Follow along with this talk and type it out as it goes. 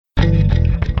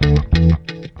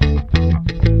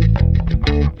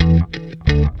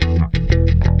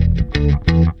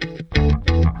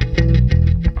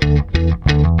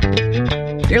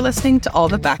listening to All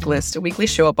the Backlist, a weekly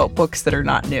show about books that are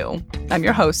not new. I'm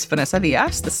your host, Vanessa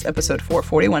Diaz. This is episode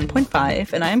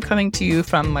 441.5, and I am coming to you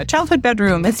from my childhood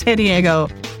bedroom in San Diego,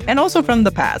 and also from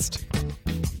the past.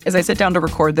 As I sit down to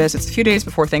record this, it's a few days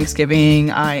before Thanksgiving.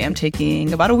 I am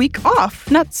taking about a week off,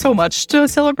 not so much to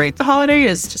celebrate the holiday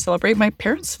as to celebrate my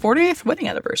parents' 40th wedding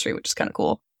anniversary, which is kind of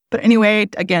cool. But anyway,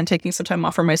 again, taking some time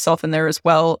off for myself in there as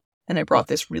well. And I brought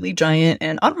this really giant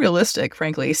and unrealistic,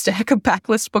 frankly, stack of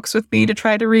backlist books with me to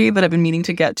try to read that I've been meaning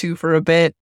to get to for a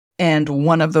bit. And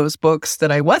one of those books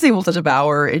that I was able to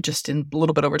devour, it just in a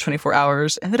little bit over 24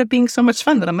 hours, ended up being so much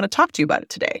fun that I'm going to talk to you about it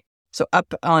today. So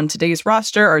up on today's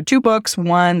roster are two books,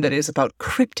 one that is about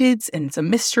cryptids and it's a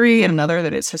mystery, and another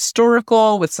that is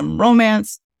historical with some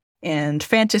romance and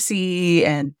fantasy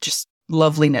and just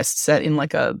loveliness set in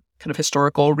like a kind of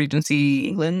historical Regency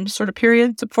England sort of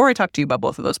period. So before I talk to you about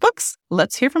both of those books,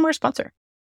 let's hear from our sponsor.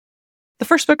 The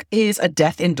first book is A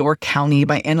Death in Door County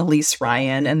by Annalise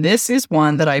Ryan. And this is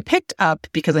one that I picked up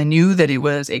because I knew that it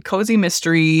was a cozy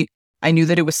mystery. I knew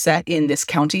that it was set in this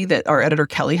county that our editor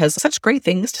Kelly has such great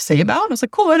things to say about. I was like,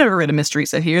 cool, I never read a mystery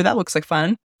set here. That looks like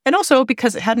fun. And also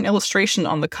because it had an illustration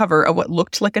on the cover of what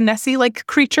looked like a Nessie-like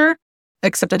creature.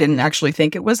 Except I didn't actually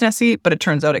think it was Nessie, but it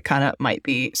turns out it kind of might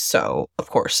be. So, of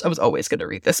course, I was always going to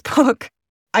read this book.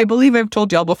 I believe I've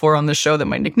told y'all before on the show that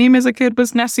my nickname as a kid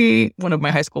was Nessie. One of my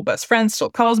high school best friends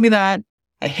still calls me that.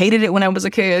 I hated it when I was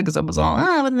a kid because I was all,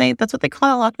 that's what they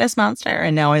call a Loch Ness Monster.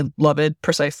 And now I love it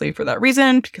precisely for that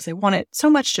reason, because I want it so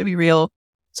much to be real.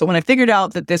 So when I figured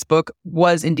out that this book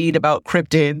was indeed about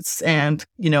cryptids and,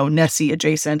 Nessie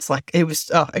adjacent, I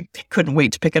couldn't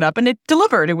wait to pick it up. And it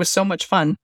delivered. It was so much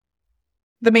fun.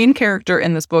 The main character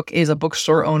in this book is a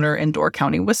bookstore owner in Door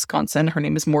County, Wisconsin. Her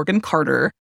name is Morgan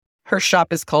Carter. Her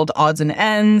shop is called Odds and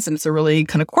Ends, and it's a really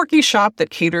kind of quirky shop that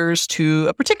caters to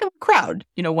a particular crowd,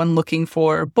 one looking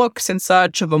for books and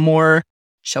such of a more,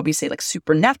 shall we say, like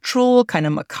supernatural, kind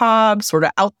of macabre, sort of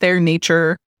out there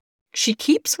nature. She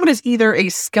keeps what is either a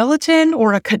skeleton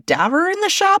or a cadaver in the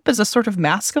shop as a sort of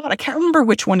mascot. I can't remember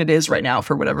which one it is right now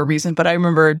for whatever reason, but I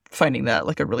remember finding that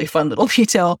like a really fun little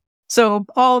detail. So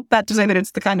all that to say that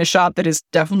it's the kind of shop that is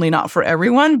definitely not for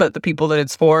everyone, but the people that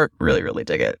it's for really, really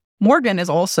dig it. Morgan is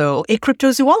also a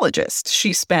cryptozoologist.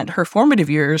 She spent her formative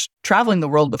years traveling the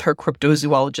world with her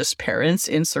cryptozoologist parents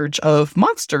in search of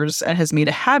monsters and has made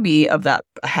a hobby of that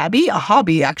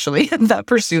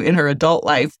pursuit in her adult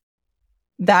life.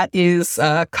 That is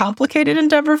a complicated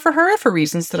endeavor for her for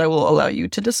reasons that I will allow you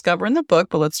to discover in the book,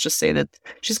 but let's just say that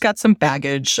she's got some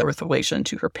baggage with relation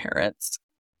to her parents.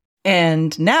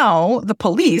 And now the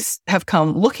police have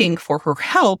come looking for her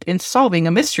help in solving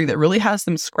a mystery that really has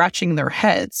them scratching their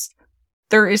heads.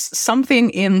 There is something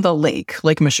in the Lake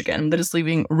Michigan, that is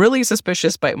leaving really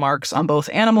suspicious bite marks on both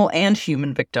animal and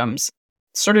human victims.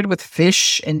 It started with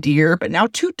fish and deer, but now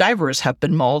 2 divers have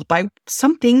been mauled by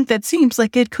something that seems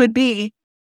like it could be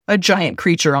a giant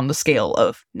creature on the scale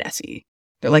of Nessie.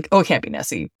 They're like, oh, it can't be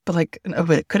Nessie. But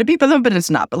could it be? But it's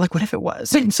not. But what if it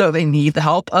was? And so they need the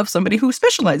help of somebody who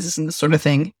specializes in this sort of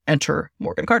thing. Enter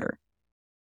Morgan Carter.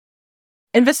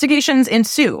 Investigations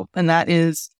ensue. And that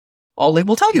is all they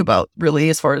will tell you about,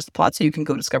 really, as far as the plot. So you can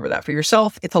go discover that for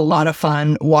yourself. It's a lot of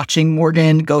fun watching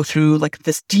Morgan go through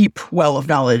this deep well of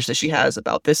knowledge that she has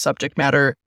about this subject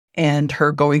matter. And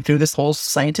her going through this whole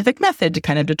scientific method to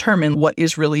kind of determine what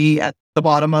is really at the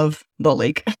bottom of the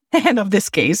lake and of this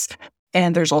case.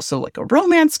 And there's also a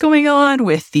romance going on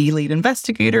with the lead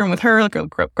investigator and with her, a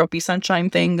grumpy sunshine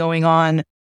thing going on.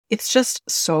 It's just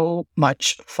so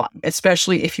much fun,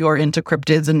 especially if you are into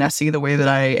cryptids and Nessie the way that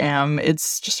I am.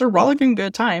 It's just a rollicking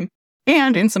good time.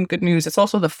 And in some good news, it's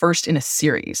also the first in a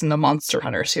series, in the Monster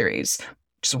Hunter series,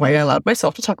 which is why I allowed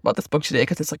myself to talk about this book today,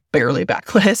 because it's barely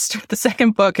backlist. The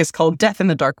second book is called Death in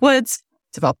the Dark Woods.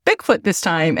 It's about Bigfoot this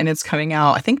time, and it's coming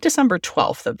out, I think, December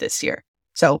 12th of this year.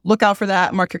 So look out for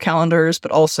that, mark your calendars,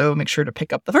 but also make sure to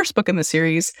pick up the first book in the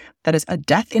series. That is A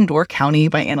Death in Door County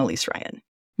by Annalise Ryan.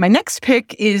 My next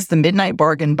pick is The Midnight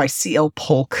Bargain by C.L.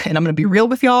 Polk. And I'm going to be real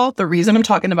with y'all. The reason I'm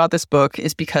talking about this book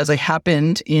is because I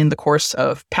happened in the course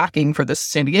of packing for this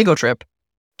San Diego trip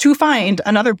to find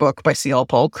another book by C.L.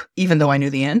 Polk, even though I knew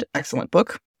the end. Excellent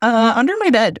book. Under my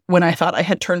bed when I thought I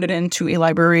had turned it into a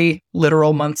library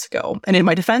literal months ago. And in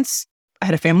my defense, I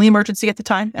had a family emergency at the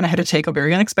time and I had to take a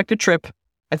very unexpected trip.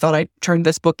 I thought I turned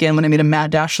this book in when I made a mad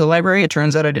dash to the library. It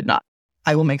turns out I did not.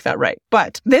 I will make that right.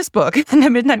 But this book, The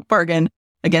Midnight Bargain,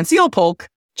 again, C.L. Polk,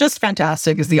 just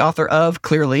fantastic, is the author of,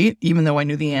 clearly, even though I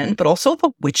knew the end, but also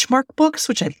the Witchmark books,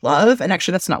 which I love. And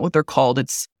actually, that's not what they're called.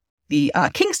 It's the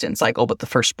Kingston cycle, but the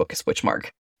first book is Witchmark.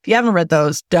 If you haven't read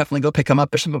those, definitely go pick them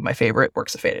up. They're some of my favorite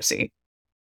works of fantasy.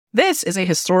 This is a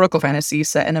historical fantasy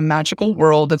set in a magical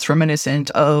world that's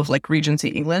reminiscent of like Regency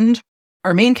England.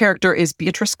 Our main character is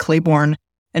Beatrice Claiborne,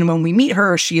 and when we meet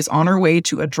her, she is on her way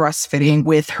to a dress fitting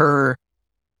with her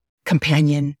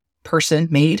companion person,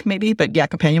 maid maybe, but yeah,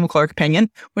 companion, we'll call her companion,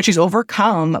 when she's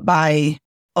overcome by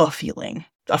a feeling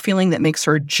that makes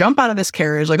her jump out of this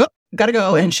carriage, like, oh, gotta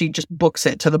go, and she just books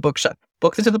it to the bookshop.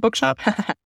 Books it to the bookshop?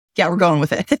 Yeah, we're going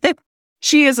with it.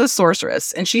 She is a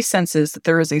sorceress, and she senses that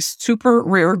there is a super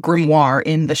rare grimoire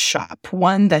in the shop,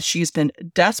 one that she's been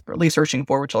desperately searching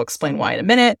for, which I'll explain why in a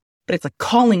minute, but it's like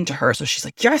calling to her, so she's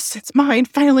like, yes, it's mine,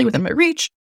 finally within my reach.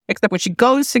 Except when she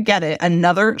goes to get it,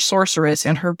 another sorceress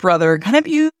and her brother kind of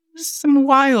use some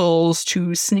wiles to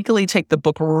sneakily take the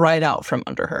book right out from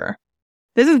under her.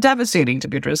 This is devastating to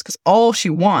Beatrice because all she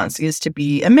wants is to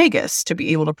be a magus, to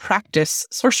be able to practice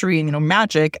sorcery and,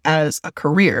 magic as a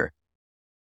career.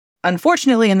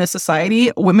 Unfortunately, in this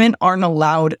society, women aren't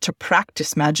allowed to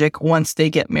practice magic once they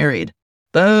get married.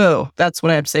 Oh, that's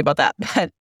what I have to say about that.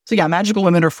 So yeah, magical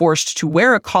women are forced to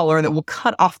wear a collar that will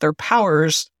cut off their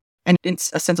powers, and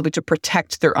it's ostensibly to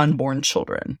protect their unborn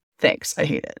children. Thanks, I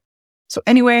hate it. So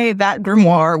anyway, that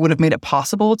grimoire would have made it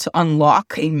possible to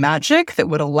unlock a magic that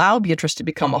would allow Beatrice to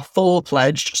become a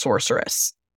full-fledged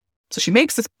sorceress. So she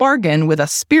makes this bargain with a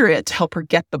spirit to help her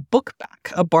get the book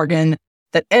back, a bargain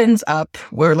that ends up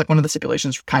where like one of the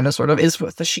stipulations kind of sort of is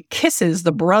that she kisses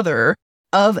the brother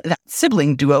of that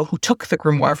sibling duo who took the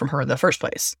grimoire from her in the first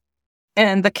place.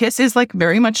 And the kiss is like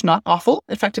very much not awful.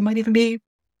 In fact, it might even be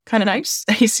kind of nice.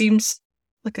 He seems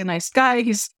like a nice guy.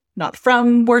 He's not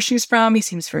from where she's from. He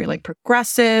seems very like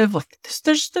progressive. Like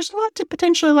there's a lot to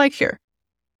potentially like here.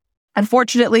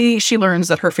 Unfortunately, she learns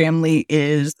that her family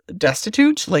is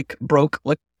destitute, like broke,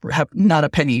 like have not a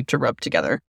penny to rub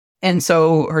together. And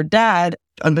so her dad,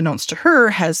 unbeknownst to her,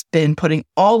 has been putting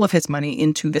all of his money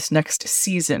into this next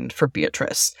season for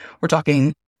Beatrice. We're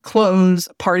talking clothes,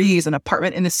 parties, an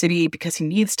apartment in the city because he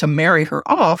needs to marry her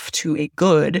off to a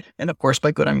good, and of course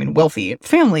by good I mean wealthy,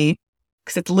 family,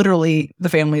 because it's literally the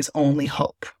family's only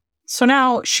hope. So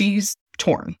now she's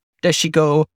torn. Does she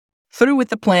go through with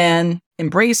the plan,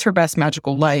 embrace her best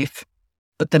magical life,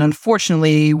 but then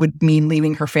unfortunately would mean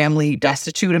leaving her family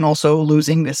destitute and also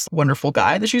losing this wonderful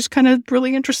guy that she's kind of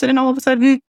really interested in all of a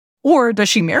sudden? Or does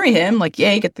she marry him, like,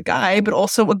 yay, get the guy, but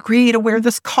also agree to wear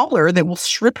this collar that will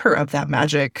strip her of that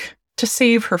magic to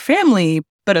save her family,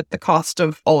 but at the cost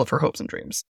of all of her hopes and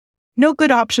dreams? No good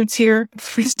options here.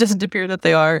 It doesn't appear that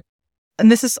they are.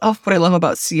 And this is what I love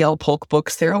about C.L. Polk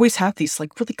books. They always have these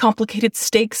like really complicated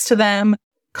stakes to them,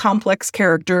 complex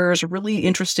characters, really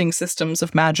interesting systems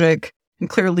of magic, and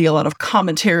clearly a lot of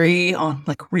commentary on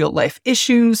like real life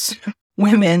issues,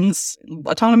 women's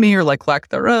autonomy or like lack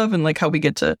thereof, and like how we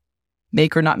get to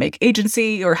make or not make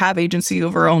agency or have agency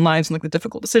over our own lives and like the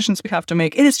difficult decisions we have to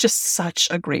make. It is just such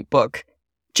a great book.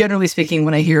 Generally speaking,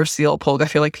 when I hear C.L. Polk, I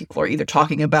feel like people are either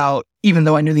talking about Even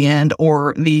Though I Knew the End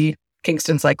or the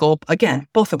Kingston Cycle, again,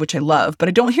 both of which I love, but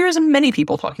I don't hear as many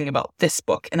people talking about this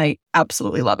book, and I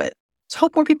absolutely love it. So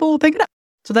hope more people will pick it up.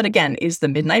 So that again is The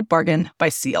Midnight Bargain by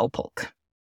C.L. Polk.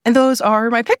 And those are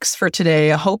my picks for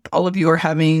today. I hope all of you are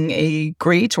having a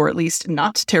great, or at least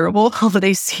not terrible,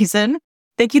 holiday season.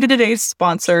 Thank you to today's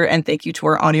sponsor, and thank you to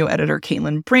our audio editor,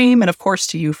 Caitlin Bream, and of course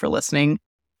to you for listening.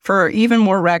 For even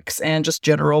more recs and just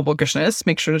general bookishness,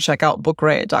 make sure to check out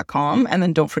bookriot.com, and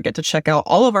then don't forget to check out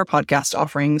all of our podcast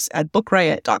offerings at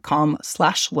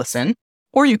bookriot.com/listen,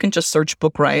 or you can just search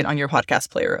Book Riot on your podcast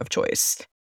player of choice.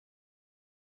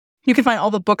 You can find all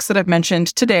the books that I've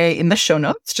mentioned today in the show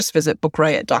notes. Just visit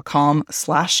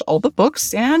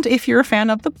bookriot.com/allthebooks. And if you're a fan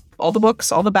of all the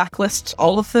books, all the backlists,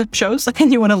 all of the shows,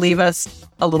 and you want to leave us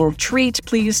a little treat,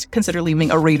 please consider leaving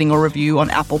a rating or review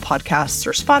on Apple Podcasts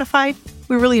or Spotify.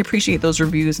 We really appreciate those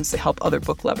reviews since they help other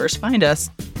book lovers find us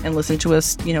and listen to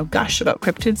us, gush about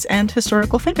cryptids and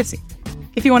historical fantasy.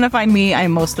 If you want to find me,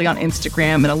 I'm mostly on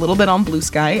Instagram and a little bit on Blue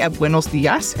Sky at Buenos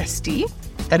Dias SD.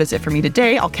 That is it for me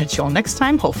today. I'll catch you all next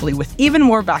time, hopefully with even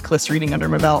more backlist reading under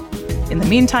my belt. In the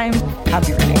meantime,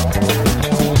 happy reading.